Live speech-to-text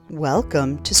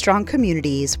Welcome to Strong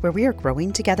Communities, where we are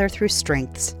growing together through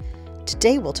strengths.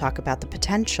 Today we'll talk about the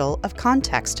potential of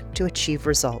context to achieve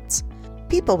results.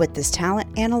 People with this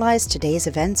talent analyze today's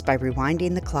events by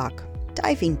rewinding the clock,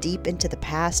 diving deep into the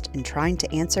past and trying to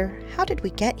answer, how did we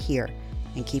get here?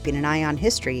 And keeping an eye on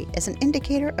history as an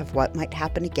indicator of what might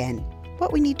happen again,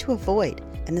 what we need to avoid,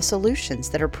 and the solutions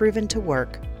that are proven to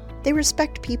work. They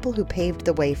respect people who paved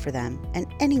the way for them and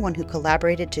anyone who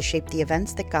collaborated to shape the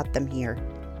events that got them here.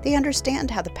 They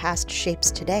understand how the past shapes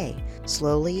today,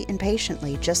 slowly and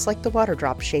patiently, just like the water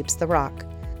drop shapes the rock.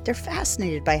 They're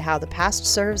fascinated by how the past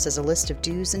serves as a list of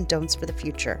do's and don'ts for the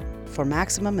future, for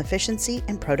maximum efficiency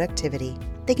and productivity.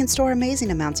 They can store amazing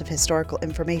amounts of historical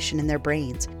information in their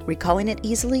brains, recalling it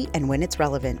easily and when it's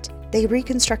relevant. They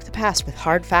reconstruct the past with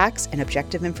hard facts and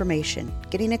objective information,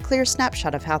 getting a clear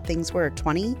snapshot of how things were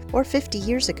 20 or 50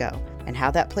 years ago, and how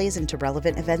that plays into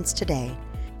relevant events today.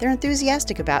 They're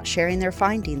enthusiastic about sharing their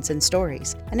findings and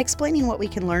stories and explaining what we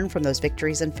can learn from those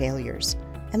victories and failures.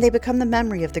 And they become the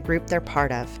memory of the group they're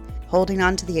part of, holding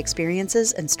on to the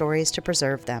experiences and stories to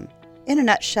preserve them. In a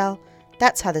nutshell,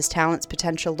 that's how this talent's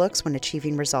potential looks when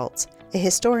achieving results. A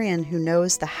historian who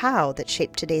knows the how that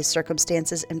shaped today's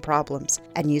circumstances and problems,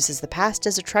 and uses the past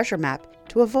as a treasure map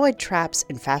to avoid traps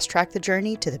and fast-track the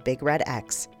journey to the Big Red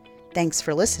X. Thanks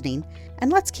for listening,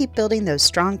 and let's keep building those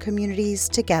strong communities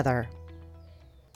together.